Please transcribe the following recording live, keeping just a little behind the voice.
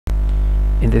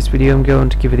In this video I'm going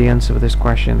to give you the answer for this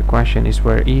question. The question is,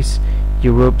 where is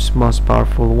Europe's most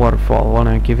powerful waterfall? I want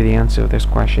to give you the answer of this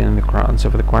question, and the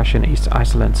answer for the question is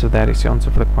Iceland. So that is the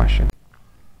answer for the question.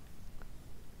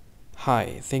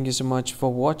 Hi, thank you so much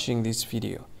for watching this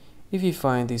video. If you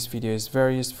find this video is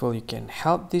very useful, you can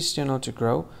help this channel to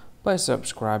grow by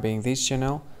subscribing this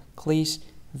channel. Please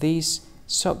this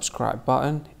subscribe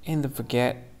button and don't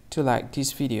forget to like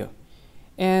this video.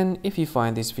 And if you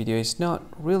find this video is not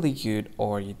really good,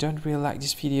 or you don't really like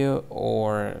this video,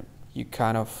 or you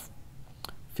kind of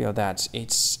feel that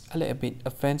it's a little bit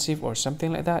offensive or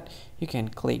something like that, you can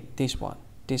click this one,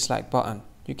 dislike button.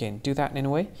 You can do that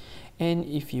anyway. And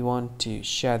if you want to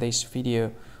share this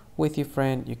video with your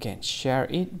friend, you can share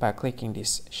it by clicking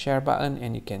this share button,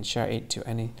 and you can share it to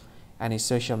any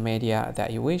social media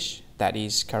that you wish that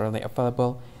is currently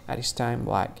available at this time,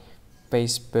 like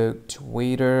Facebook,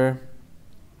 Twitter,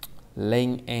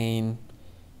 LinkedIn,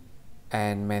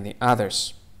 and many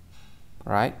others.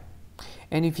 Right?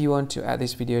 And if you want to add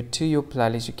this video to your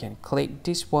playlist, you can click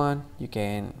this one. You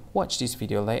can watch this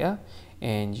video later,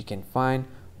 and you can find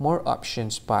more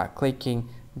options by clicking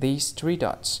these three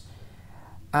dots.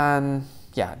 And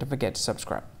yeah, don't forget to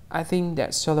subscribe. I think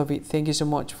that's all of it. Thank you so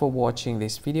much for watching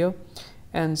this video,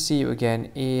 and see you again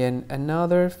in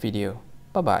another video.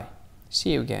 Bye bye.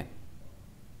 See you again.